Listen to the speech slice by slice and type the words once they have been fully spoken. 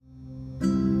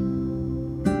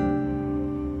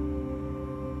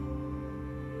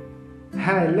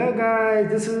Hello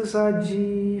guys, this is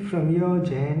Aji from your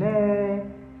channel.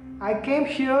 I came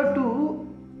here to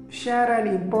share an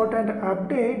important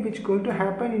update which is going to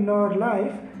happen in our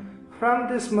life from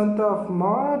this month of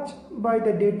March by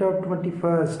the date of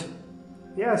 21st.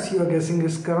 Yes, your guessing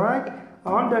is correct.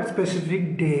 On that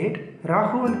specific date,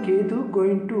 Rahu and Ketu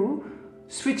going to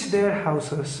switch their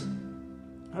houses.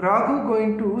 Rahu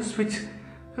going to switch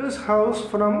his house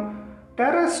from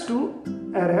terrace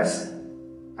to Eris,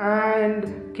 and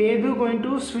Ketu going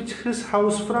to switch his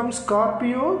house from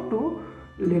Scorpio to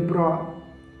Libra.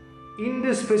 In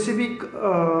this specific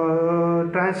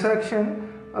transaction,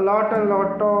 a lot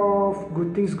of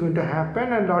good things going to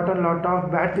happen and lot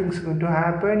of bad things going to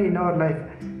happen in our life.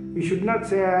 We should not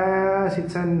say as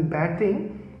it's a bad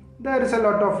thing. There is a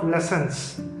lot of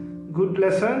lessons, good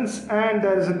lessons, and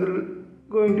there is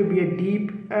going to be a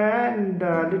deep and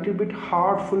a little bit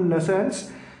heartful lessons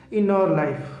in our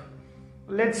life.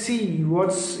 Let's see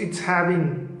what it's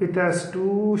having with us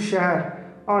to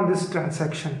share on this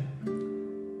transaction.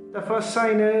 The first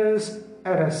sign is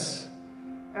Eris.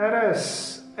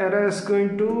 Eris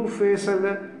going to face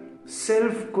a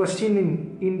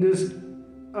self-questioning in this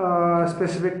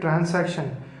specific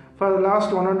transaction. For the last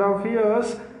 1.5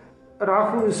 years,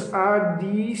 Rahu is at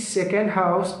the second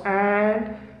house,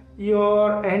 and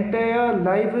your entire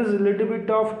life is a little bit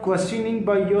of questioning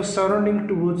by your surrounding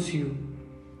towards you.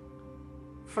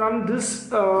 From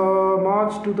this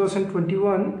March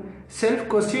 2021,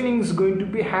 self-questioning is going to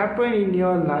be happening in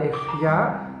your life.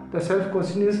 Yeah, the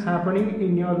self-question is happening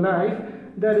in your life.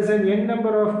 There is an n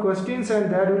number of questions and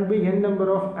there will be n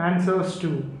number of answers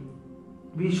too.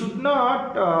 We should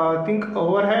not think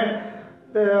overhead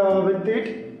with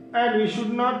it, and we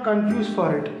should not confuse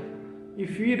for it.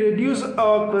 If we reduce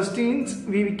our questions,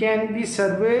 we can be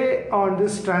survey on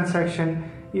this transaction.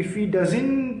 If we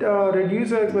doesn't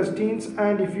reduce our questions,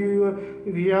 and if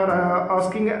we are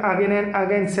asking again and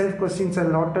again self questions a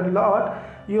lot,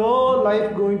 your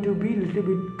life going to be little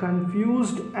bit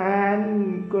confused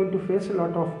and going to face a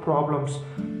lot of problems.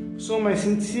 So my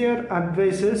sincere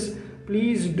advice is,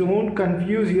 please don't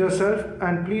confuse yourself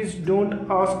and please don't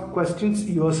ask questions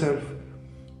yourself.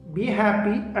 Be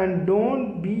happy and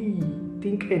don't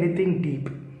think anything deep.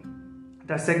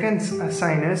 The second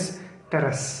sign is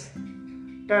Terrace.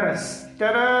 Terrace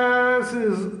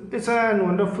is a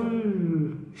wonderful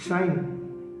sign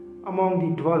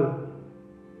among the 12,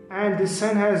 and this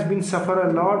sign has been suffer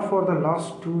a lot for the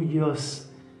last 2 years.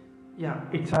 Yeah,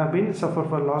 it has been suffer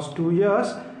for last 2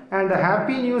 years, and the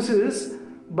happy news is,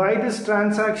 by this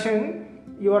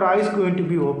transaction, your eyes going to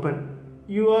be open.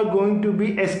 You are going to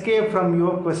be escape from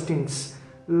your questions.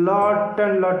 Lot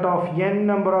of n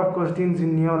number of questions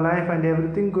in your life, and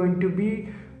everything going to be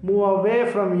move away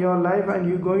from your life, and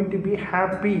you're going to be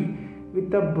happy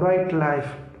with a bright life.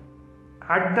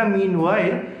 At the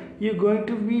meanwhile, you're going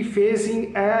to be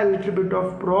facing a little bit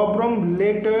of problem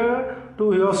later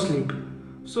to your sleep.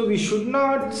 So we should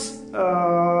not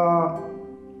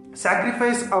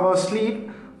sacrifice our sleep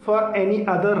for any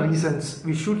other reasons.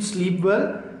 We should sleep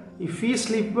well. If we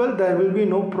sleep well, there will be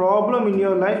no problem in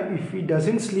your life. If we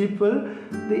doesn't sleep well,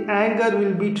 the anger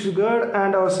will be triggered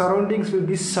and our surroundings will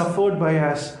be suffered by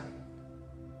us.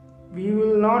 We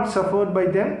will not suffer by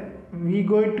them. We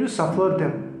going to suffer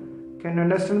them. Can you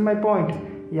understand my point?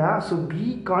 Yeah, so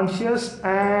be conscious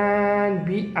and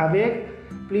be awake.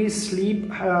 Please sleep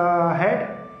ahead.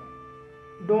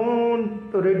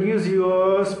 Don't reduce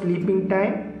your sleeping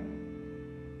time.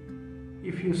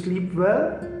 If you sleep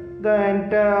well, the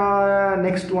entire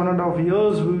next 1.5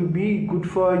 years will be good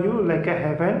for you, like a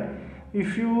heaven.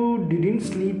 If you didn't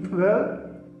sleep well,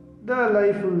 the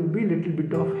life will be little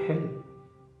bit of hell.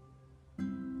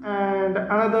 And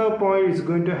another point is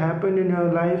going to happen in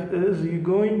your life is, you're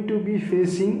going to be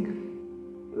facing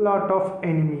lot of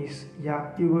enemies.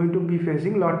 Yeah, you're going to be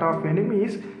facing lot of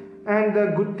enemies, and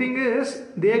the good thing is,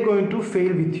 they're going to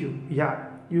fail with you. Yeah,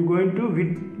 you're going to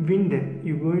win them.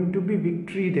 You're going to be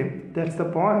victory them. That's the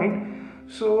point.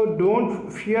 So don't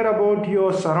fear about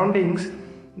your surroundings.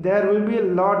 There will be a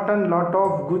lot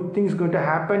of good things going to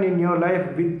happen in your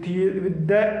life with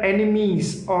the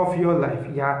enemies of your life.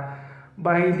 Yeah,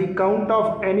 by the count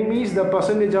of enemies, the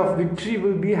percentage of victory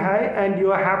will be high and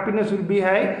your happiness will be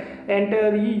high.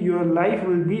 Entirely your life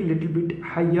will be little bit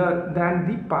higher than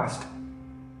the past.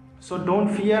 So don't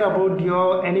fear about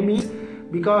your enemies.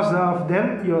 Because of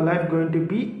them, your life going to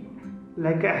be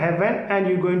like a heaven, and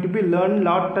you're going to be learn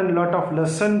lot of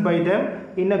lesson by them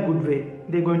in a good way.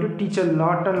 They're going to teach a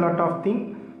lot of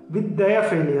things with their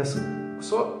failures.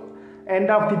 So end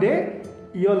of the day,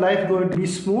 your life going to be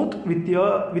smooth with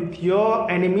your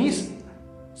enemies.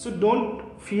 So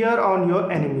don't fear on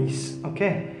your enemies.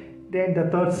 Okay. Then the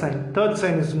third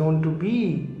sign is known to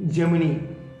be Gemini.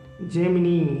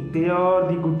 Gemini, they are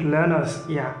the good learners.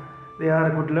 Yeah, they are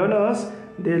good learners.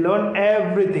 They learn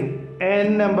everything,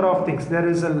 n number of things. There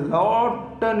is a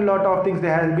lot of things they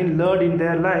have been learned in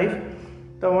their life.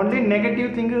 The only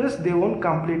negative thing is they won't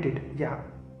complete it. Yeah,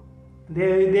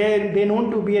 they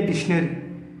known to be a dictionary.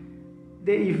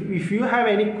 If you have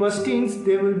any questions,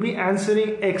 they will be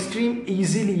answering extreme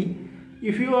easily.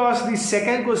 If you ask the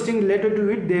second question related to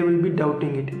it, they will be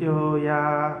doubting it. Oh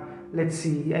yeah, let's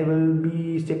see, I will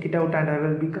be check it out and I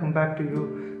will be come back to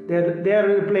you. Their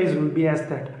replies will be as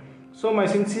that. So my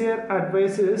sincere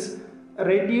advice is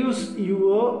reduce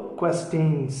your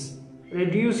questions.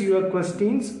 Reduce your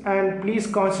questions and please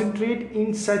concentrate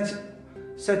in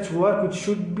such work which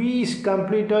should be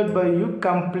completed by you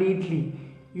completely.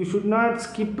 You should not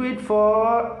skip it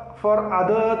for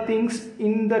other things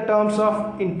in the terms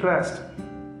of interest.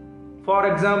 For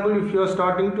example, if you are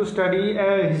starting to study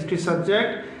a history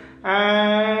subject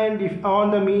and if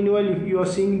on the meanwhile if you are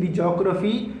seeing the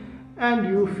geography and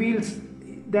you feel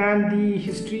that the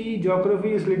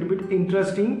geography is a little bit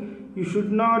interesting, you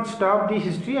should not stop the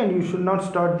history and you should not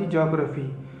start the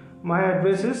geography. My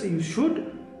advice is you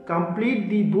should complete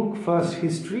the book first,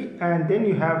 history, and then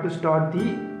you have to start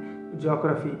the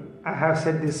geography. I have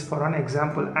said this for an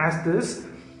example as this.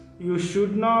 You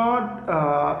should not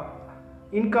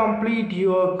incomplete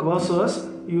your courses.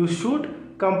 You should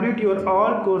complete your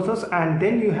all courses and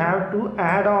then you have to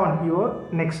add on your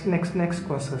next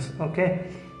courses. Okay.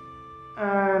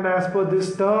 And as per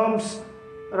these terms,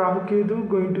 Rahu Ketu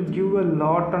going to give a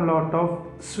lot of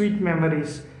sweet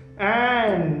memories.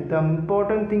 And the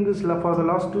important thing is for the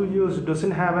last 2 years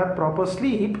doesn't have a proper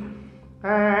sleep.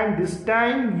 And this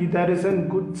time there is a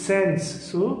good sense,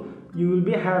 so you will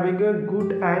be having a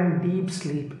good and deep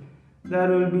sleep. There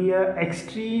will be a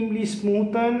extremely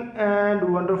smooth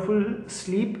and wonderful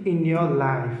sleep in your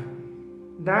life.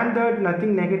 Than that,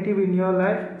 nothing negative in your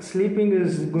life. Sleeping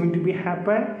is going to be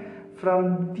happen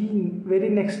from the very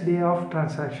next day of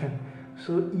transaction,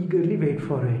 so eagerly wait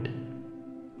for it.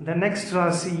 The next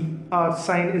Rasi or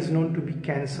sign is known to be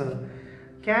Cancer.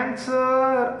 Cancer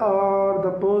are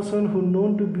the person who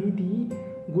known to be the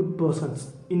good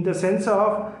persons, in the sense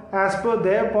of as per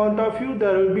their point of view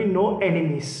there will be no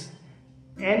enemies.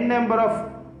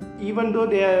 Even though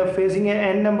they are facing an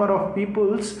n number of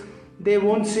peoples, they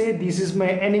won't say this is my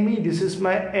enemy, this is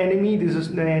my enemy, this is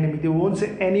my enemy. They won't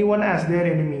say anyone as their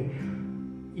enemy.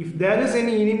 If there is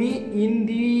any enemy in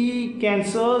the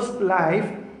Cancer's life,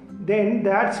 then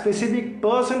that specific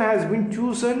person has been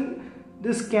chosen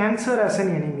this Cancer as an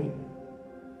enemy.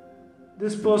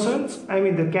 This persons,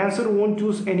 the Cancer won't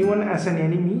choose anyone as an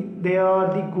enemy. They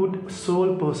are the good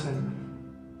soul person.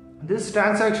 This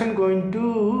transaction going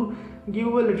to give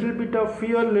a little bit of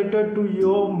fear related to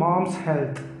your mom's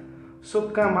health. So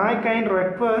my kind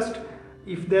request,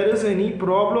 if there is any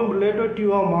problem related to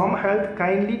your mom health,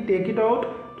 kindly take it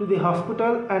out to the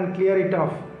hospital and clear it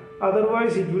off.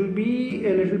 Otherwise it will be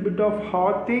a little bit of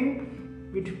hard thing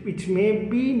which may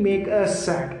be make us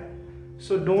sad.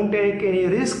 So don't take any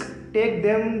risk. Take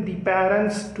them, the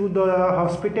parents, to the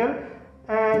hospital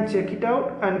and check it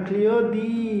out and clear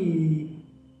the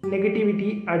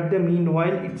negativity at the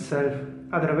meanwhile itself.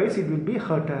 Otherwise it will be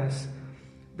hurt us.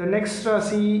 The next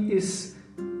Rasi is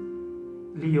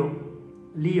Leo.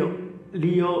 Leo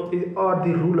are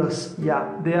the rulers.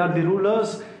 Yeah, they are the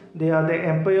rulers. They are the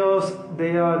empires.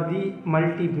 They are the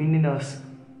multi-billionaires.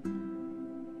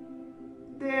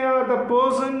 They are the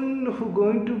person who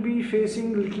going to be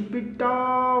facing a little bit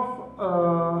of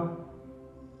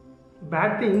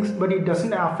bad things, but it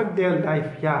doesn't affect their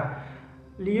life. Yeah,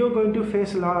 Leo going to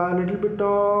face a little bit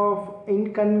of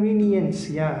inconvenience.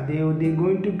 Yeah, they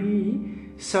going to be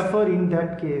suffer in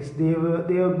that case. They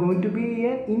are going to be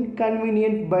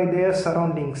inconvenient by their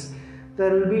surroundings.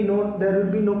 There will be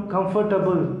no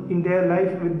comfortable in their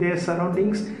life with their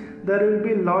surroundings. There will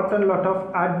be lot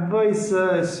of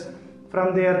advices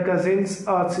from their cousins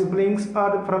or siblings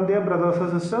or from their brothers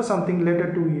or sisters, something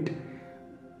related to it,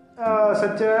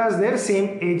 such as their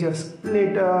same ages,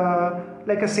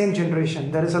 like a same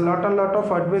generation. There is a lot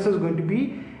of advices going to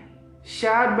be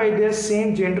shared by their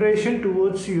same generation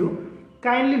towards you.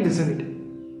 Kindly listen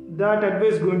it. That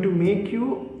advice is going to make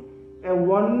you a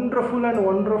wonderful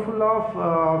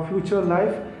of future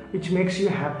life, which makes you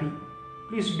happy.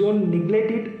 Please don't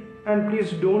neglect it. And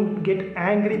please don't get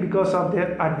angry because of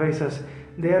their advices.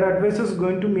 Their advices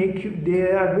going to make you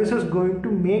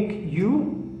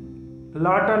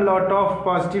lot of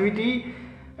positivity,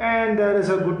 and there is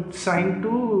a good sign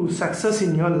to success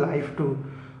in your life too.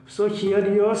 So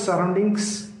here your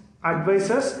surroundings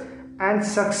advices and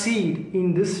succeed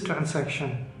in this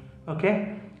transaction.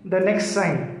 Okay, the next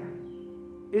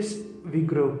sign is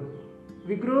Vigro.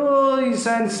 Vigro is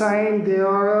a sign they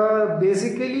are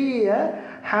basically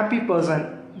a happy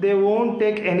person. They won't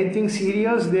take anything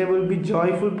serious. They will be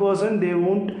joyful person. They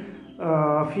won't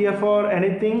fear for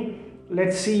anything.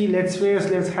 Let's see, let's face,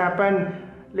 let's happen,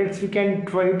 we can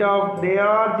try it out. They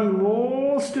are the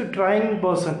most trying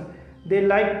person. They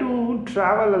like to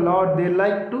travel a lot. They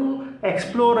like to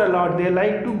explore a lot. They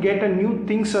like to get a new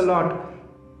things a lot.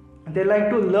 They like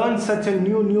to learn such a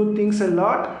new things a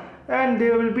lot, and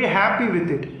they will be happy with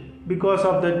it because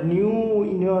of the new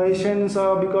innovations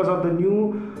or because of the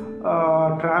new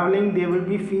traveling. They will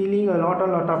be feeling a lot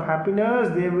of happiness.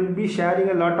 They will be sharing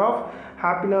a lot of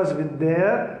happiness with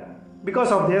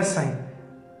because of their sign.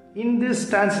 In this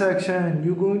transaction,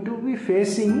 you're going to be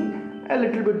facing a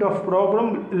little bit of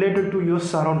problem related to your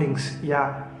surroundings.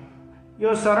 Yeah,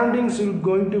 your surroundings is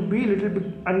going to be a little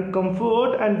bit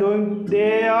uncomfort, and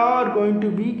they are going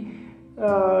to be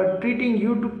treating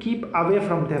you to keep away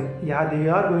from them. Yeah, they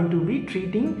are going to be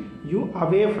treating you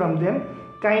away from them.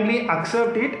 Kindly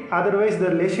accept it, otherwise the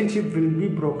relationship will be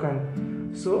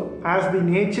broken. So as the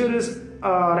nature is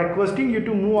requesting you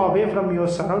to move away from your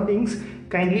surroundings,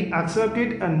 kindly accept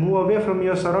it and move away from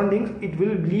your surroundings. It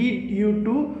will lead you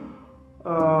to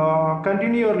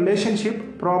continue your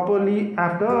relationship properly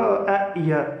after a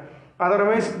year.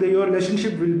 Otherwise your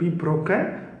relationship will be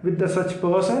broken with such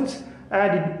persons,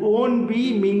 and it won't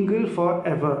be mingled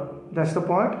forever. That's the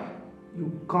point.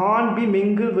 You can't be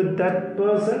mingled with that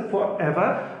person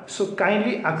forever. So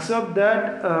kindly accept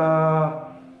that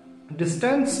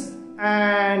distance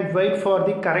and wait for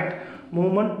the correct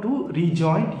moment to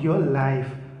rejoin your life.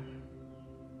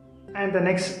 And the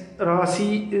next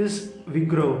Rasi is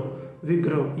Vigro.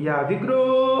 Yeah,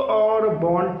 Vigro are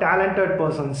born talented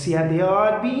persons. Yeah, they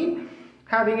are been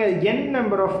having a n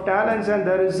number of talents, and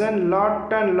there is a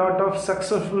lot of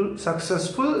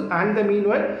successful and the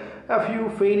meanwhile a few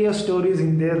failure stories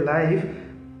in their life.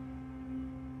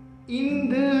 In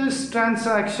this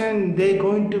transaction, they are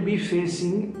going to be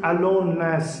facing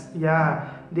aloneness. Yeah,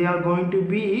 they are going to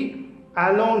be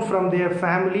alone from their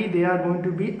family. They are going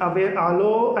to be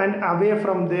alone and away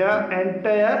from their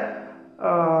entire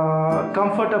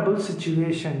comfortable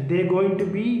situation. They are going to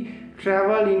be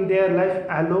travel in their life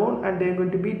alone, and they are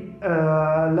going to be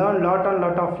learn lot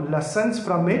of lessons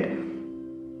from it.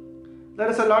 There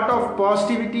is a lot of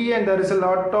positivity, and there is a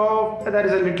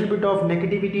little bit of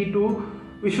negativity too.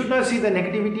 We should not see the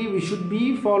negativity. We should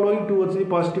be following towards the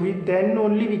positivity. Then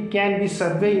only we can be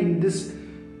survey in this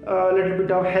little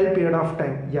bit of hell period of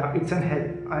time. Yeah, it's an hell.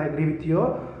 I agree with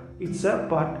you. It's a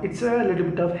little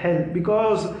bit of hell,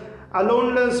 because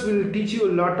aloneness will teach you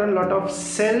a lot of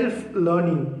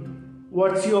self-learning.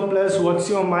 What's your plus, what's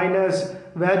your minus,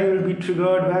 where you will be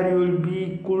triggered, where you will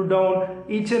be cooled down.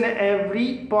 Each and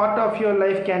every part of your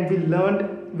life can be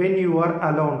learned when you are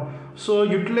alone. So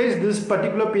utilize this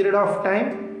particular period of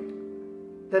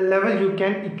time, the level you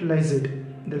can utilize it.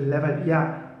 The level,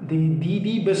 yeah,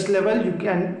 the best level you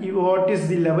can. What is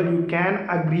the level you can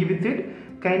agree with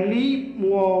it? Kindly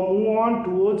move on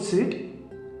towards it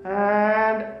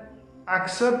and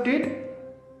accept it.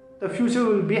 The future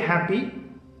will be happy.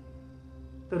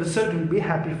 The result will be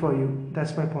happy for you.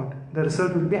 That's my point. The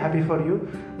result will be happy for you.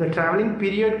 The traveling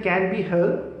period can be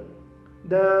hell.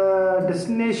 The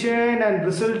destination and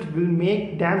result will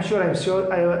make damn sure. I'm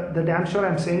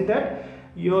saying that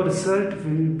your result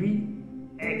will be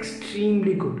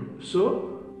extremely good.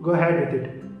 So go ahead with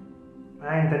it.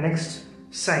 And the next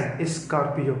sign is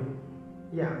Scorpio.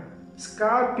 Yeah,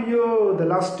 Scorpio. The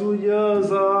last 2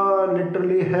 years are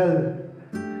literally hell.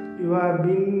 You have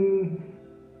been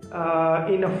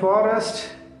in a forest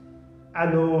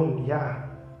alone. Yeah,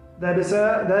 there is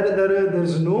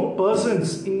no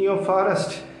persons in your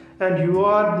forest, and you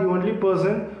are the only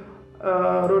person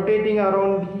rotating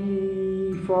around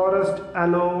the forest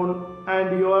alone,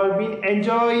 and you have been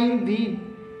enjoying the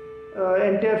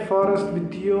entire forest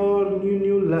with your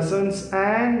new lessons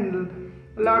and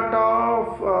a lot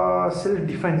of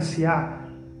self-defense. Yeah,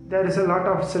 there is a lot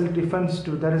of self-defense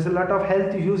too. There is a lot of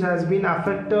health issues has been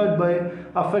affected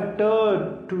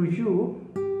to you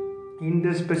in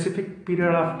this specific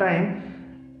period of time.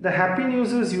 The happy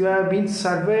news is you have been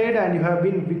surveyed and you have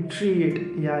been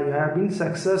victoried. Yeah, you have been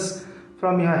success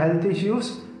from your health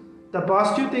issues. The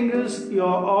positive thing is your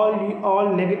all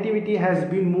negativity has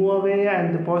been moved away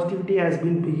and the positivity has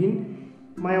been begin.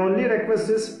 My only request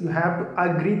is you have to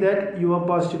agree that your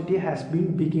positivity has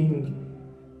been beginning.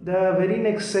 The very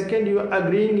next second you are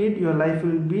agreeing it, your life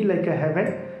will be like a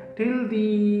heaven. till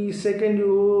the second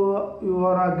you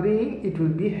are agreeing, it will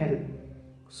be hell.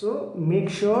 So make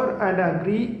sure and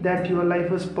agree that your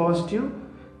life is positive,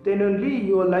 then only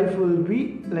your life will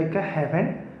be like a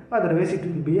heaven, otherwise it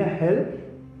will be a hell.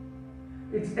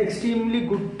 It's extremely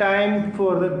good time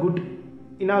for the good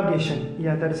inauguration.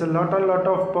 Yeah, there is a lot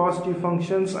of positive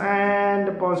functions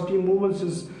and positive movements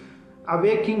is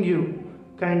awaking you.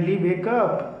 Kindly wake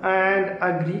up and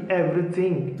agree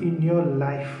everything in your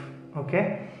life.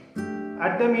 Okay.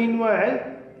 At the meanwhile,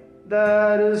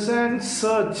 there is a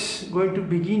search going to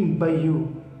begin by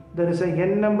you. There is a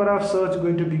n number of search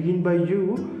going to begin by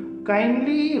you.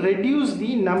 Kindly reduce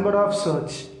the number of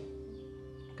search.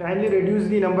 Kindly reduce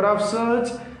the number of search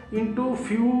into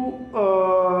few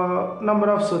number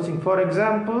of searching. For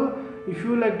example, if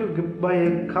you like to buy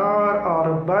a car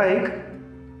or a bike,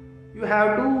 you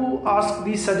have to ask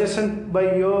the suggestion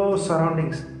by your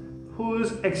surroundings, who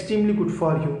is extremely good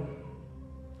for you,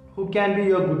 who can be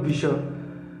your good wisher.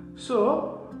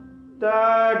 So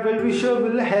that well wisher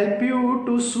will help you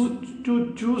to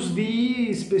choose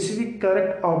the specific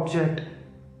correct object.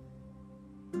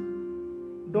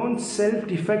 Don't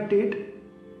self-defect it.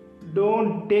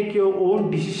 Don't take your own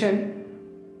decision.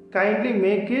 Kindly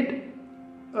make it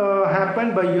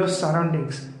happen by your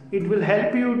surroundings. It will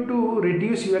help you to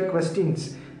reduce your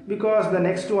questions, because the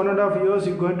next 1.5 years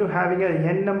you're going to having a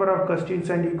n number of questions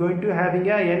and you're going to having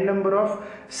a n number of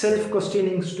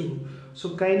self-questionings too.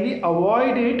 So kindly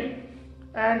avoid it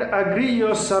and agree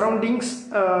your surroundings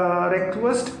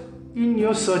request in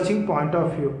your searching point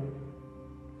of view.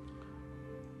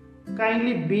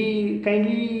 Kindly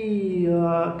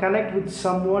connect with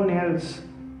someone else,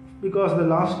 because the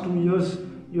last 2 years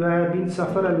you have been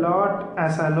suffer a lot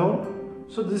as alone.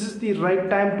 So this is the right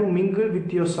time to mingle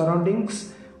with your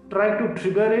surroundings. Try to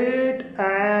trigger it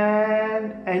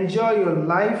and enjoy your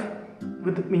life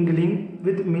with mingling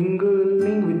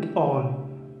with all.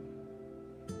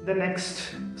 The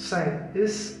next sign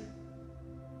is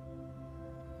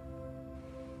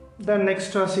the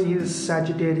next Rasi is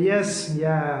Sagittarius.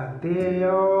 Yeah, they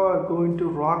are going to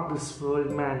rock this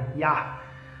world, man. Yeah,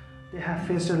 they have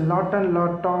faced a lot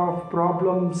of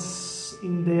problems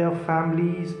in their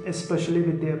families, especially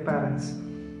with their parents.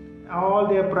 All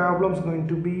their problems going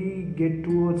to be get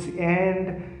towards the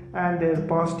end, and their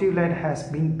positive light has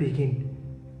been begun.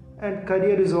 And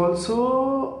career is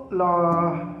also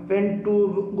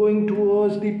going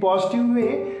towards the positive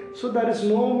way, so there is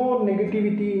no more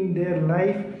negativity in their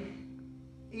life.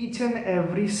 Each and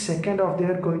every second of they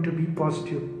are going to be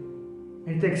positive.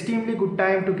 It's extremely good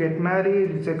time to get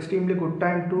married. It's extremely good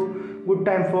time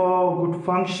for good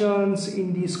functions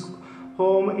in this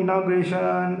home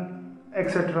inauguration,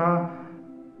 etc.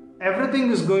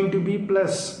 Everything is going to be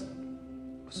plus.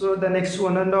 So the next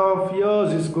 1.5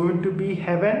 years is going to be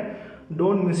heaven.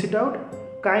 Don't miss it out.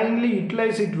 Kindly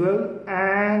utilize it well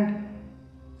and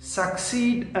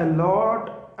succeed a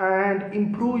lot and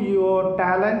improve your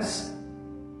talents.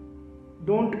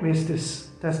 Don't waste this.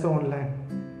 That's the one line.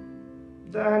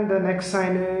 Then the next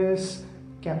sign is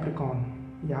Capricorn.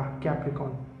 Yeah,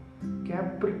 Capricorn.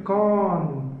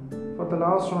 Capricorn. For the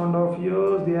last 1.5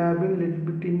 years, they have been a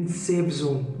little bit in safe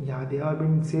zone. Yeah, they have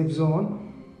been in safe zone.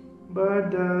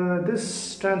 But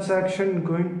this transaction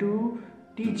going to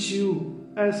teach you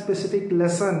a specific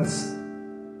lessons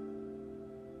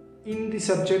in the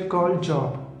subject called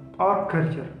job or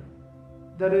career.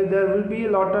 There will be a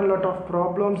lot of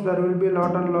problems. There will be a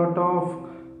lot of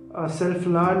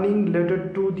self-learning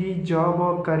related to the job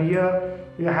or career.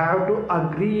 You have to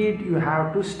agree it, you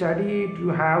have to study it, you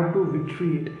have to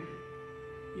victory it.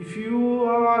 If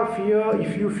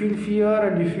you feel fear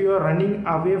and if you are running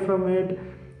away from it,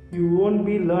 you won't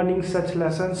be learning such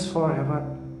lessons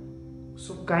forever.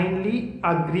 So kindly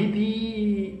agree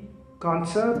the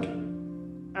concept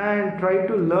and try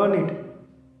to learn it.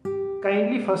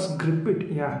 Kindly first grip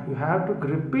it. Yeah, you have to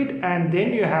grip it and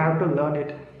then you have to learn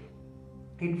it.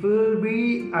 It will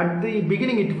be at the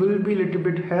beginning, it will be a little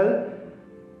bit hell.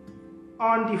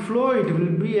 On the flow, it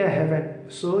will be a heaven.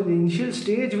 So the initial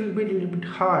stage will be a little bit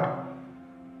hard.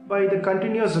 By the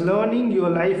continuous learning, your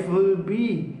life will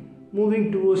be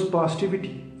moving towards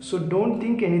positivity. So don't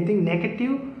think anything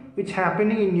negative which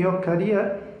happening in your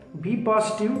career. Be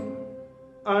positive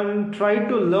and try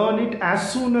to learn it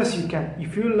as soon as you can.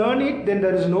 If you learn it, then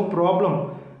there is no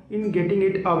problem in getting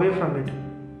it away from it.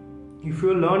 If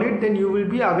you learn it, then you will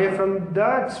be away from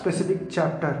that specific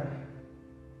chapter.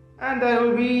 And there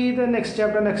will be the next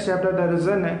chapter. There is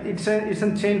it's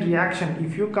a chain reaction.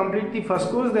 If you complete the first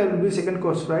course, there will be second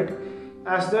course, right?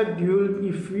 As that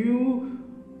if you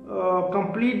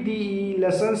complete the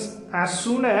lessons as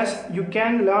soon as you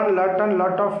can learn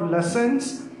lot of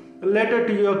lessons related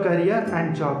to your career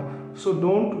and job. So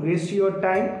don't waste your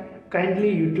time, kindly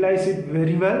utilize it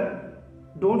very well.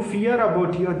 Don't fear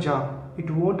about your job. It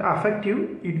won't affect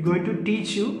you, it's going to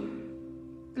teach you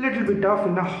a little bit of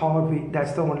in a hard way.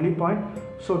 That's the only point.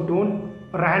 So don't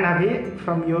run away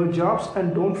from your jobs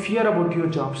and don't fear about your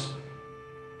jobs.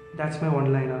 That's my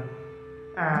one liner.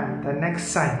 And the next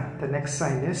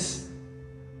sign is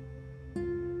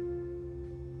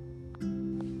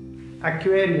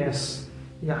Aquarius.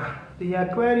 Yeah, the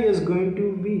Aquarius is going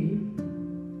to be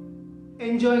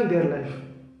enjoying their life.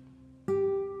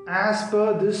 As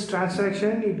per this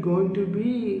transaction, it's going to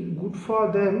be good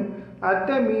for them. At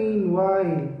the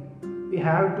meanwhile, we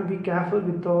have to be careful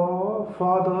with our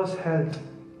father's health.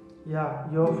 Yeah,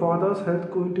 your father's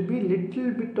health going to be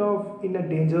little bit of in a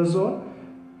danger zone.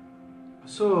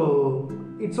 So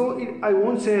I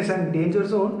won't say it's a danger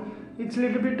zone. It's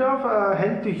little bit of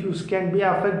health issues can be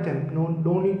affect them.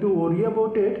 No need to worry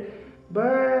about it.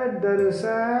 But there is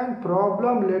a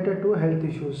problem related to health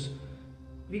issues.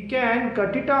 We can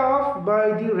cut it off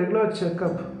by the regular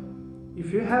checkup.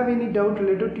 If you have any doubt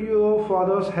related to your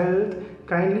father's health,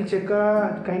 kindly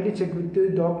check with the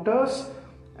doctors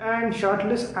and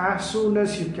shortlist as soon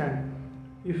as you can.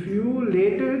 If you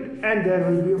late it, and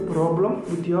there will be a problem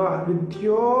with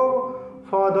your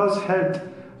father's health,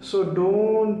 so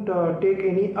don't take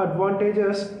any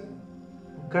advantages.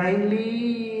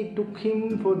 Kindly took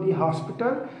him for the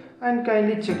hospital and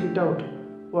kindly check it out,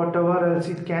 whatever else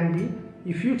it can be.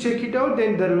 If you check it out,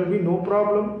 then there will be no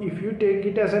problem. If you take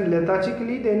it as a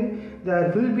lethargically, then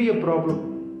there will be a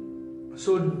problem.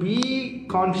 So be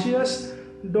conscious,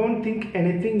 don't think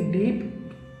anything deep.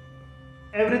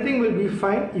 Everything will be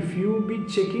fine if you be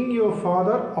checking your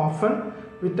father often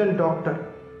with a doctor.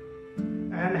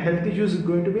 And health issues is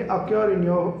going to be occur in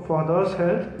your father's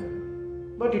health,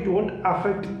 but it won't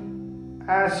affect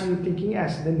as you thinking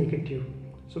as the negative.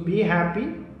 So be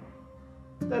happy.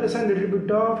 There is a little bit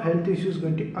of health issues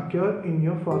going to occur in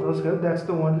your father's health. That's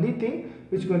the only thing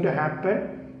which is going to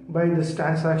happen by this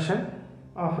transaction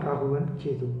of Rahu and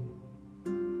Ketu.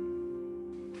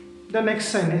 The next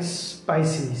sign is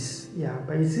Pisces. Yeah,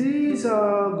 Pisces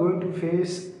are going to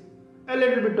face a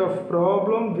little bit of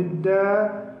problem with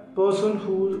the person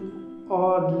who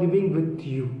are living with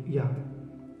you. Yeah,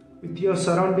 with your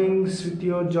surroundings, with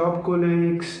your job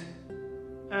colleagues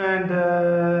and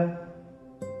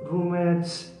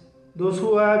roommates, those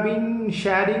who have been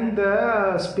sharing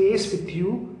the space with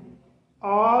you.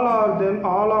 All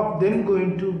of them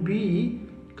going to be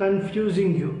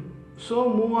confusing you. So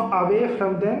move away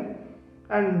from them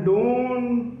and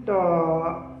don't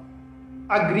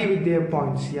agree with their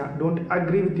points. Yeah, don't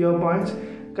agree with your points.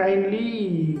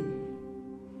 Kindly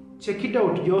check it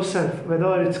out yourself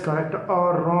whether it's correct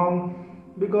or wrong,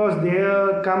 because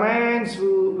their comments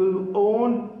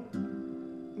won't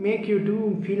make you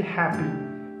to feel happy.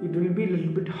 It will be a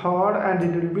little bit hard and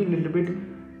it will be a little bit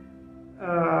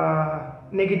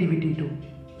negativity too.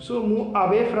 So move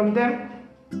away from them.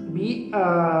 Be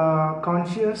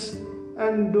conscious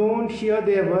and don't hear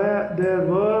their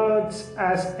words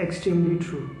as extremely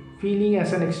true. Feeling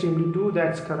as an extremely true,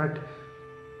 that's correct.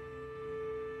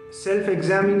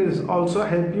 Self-examining is also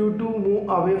help you to move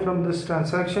away from this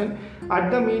transaction. At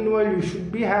the meanwhile, you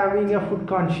should be having a food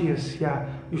conscious. Yeah,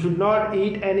 you should not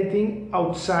eat anything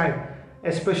outside,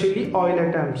 especially oil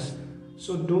items.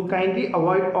 So do kindly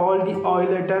avoid all the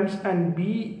oil items and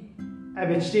be a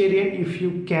vegetarian if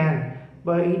you can.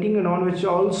 By eating a non-veg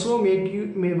also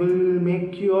will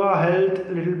make your health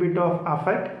a little bit of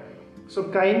affect. So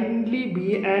kindly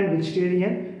be a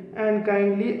vegetarian and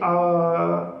kindly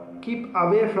keep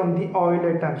away from the oil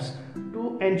items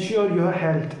to ensure your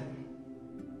health.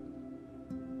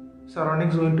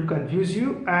 Surroundings going to confuse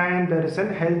you and there is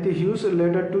an health issues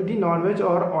related to the non-veg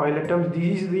or oil items.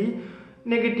 These are the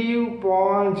negative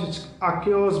points which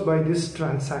occurs by this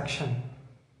transaction.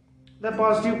 The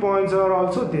positive points are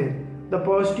also there. The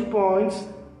positive points,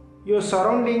 your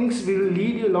surroundings will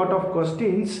lead you a lot of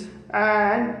questions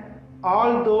and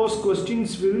all those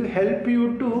questions will help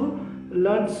you to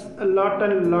learn a lot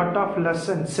of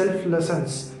lessons, self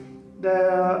lessons.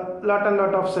 The lot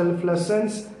of self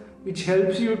lessons which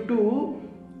helps you to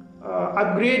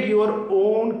upgrade your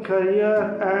own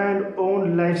career and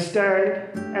own lifestyle,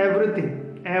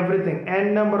 everything,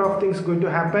 n number of things going to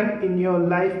happen in your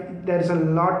life. There is a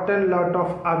lot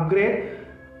of upgrade.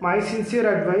 My sincere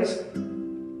advice,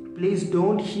 please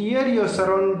don't hear your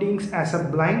surroundings as a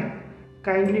blind.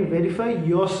 Kindly verify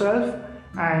yourself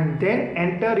and then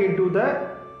enter into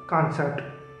the concept.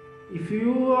 If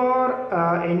you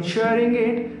are ensuring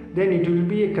it, then it will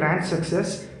be a grand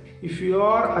success. If you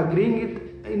are agreeing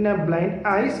it in a blind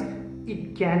eyes,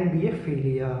 it can be a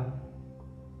failure.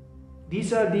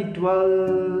 These are the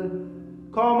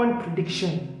 12 common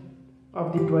prediction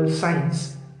of the 12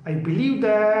 signs. I believe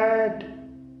that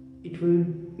it will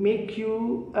make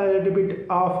you a little bit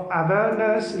of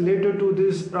awareness related to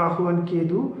this Rahu and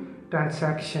Ketu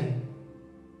transaction.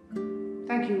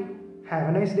 Thank you. Have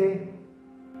a nice day.